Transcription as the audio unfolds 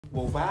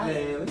Well, why?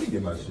 Man, let me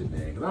get my shit,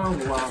 man. Cause I don't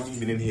know why I'm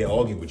even in here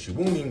arguing with you.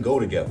 We don't even go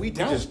together. We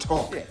just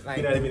talk. Shit, like,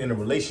 we're not even in a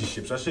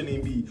relationship, so I shouldn't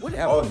even be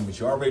whatever. arguing with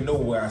you. I already know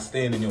where I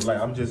stand in your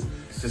life. I'm just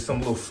some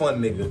little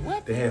fun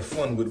nigga to have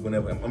fun with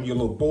whenever. I'm your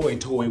little boy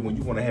toy when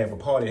you want to have a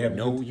party.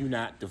 No, you're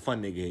not the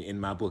fun nigga in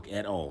my book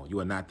at all. You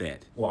are not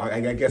that. Well,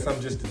 I guess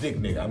I'm just the dick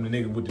nigga. I'm the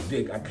nigga with the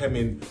dick. I come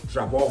in,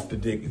 drop off the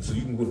dick, and so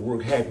you can go to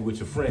work happy with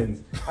your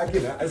friends. I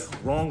get it. It's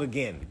wrong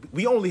again.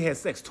 We only had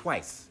sex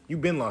twice. You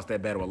been lost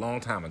that battle a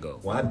long time ago.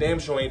 Well, I damn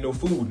sure ain't no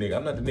food, nigga.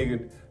 I'm not the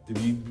nigga to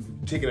be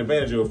taken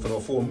advantage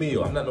of for a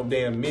meal. I'm not no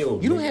damn meal.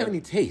 You don't have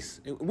any taste.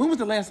 When was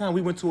the last time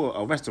we went to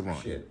a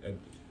restaurant? Shit.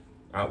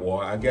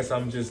 I guess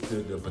I'm just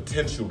the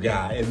potential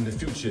guy in the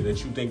future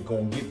that you think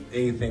gonna get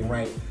everything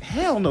right.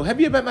 Hell no.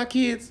 Have you ever met my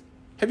kids?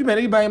 Have you met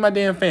anybody in my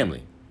damn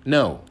family?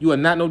 No. You are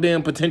not no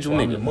damn potential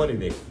nigga. I'm the money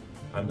nigga.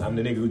 I'm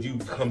the nigga that you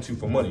come to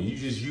for money. You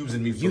just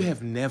using me for... You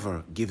have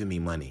never given me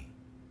money.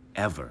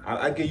 Ever.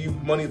 I give you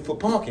money for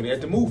parking at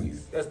the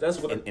movies. That's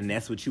what. And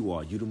that's what you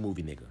are. You the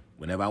movie nigga.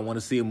 Whenever I want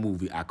to see a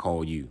movie, I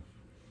call you.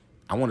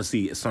 I want to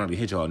see Son of a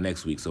Hedgehog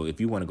next week. So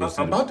if you want to go,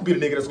 I'm about to be the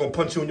nigga that's gonna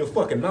punch you in your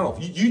fucking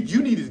mouth.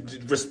 You need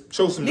to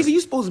show some. Nigga, you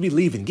supposed to be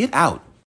leaving. Get out.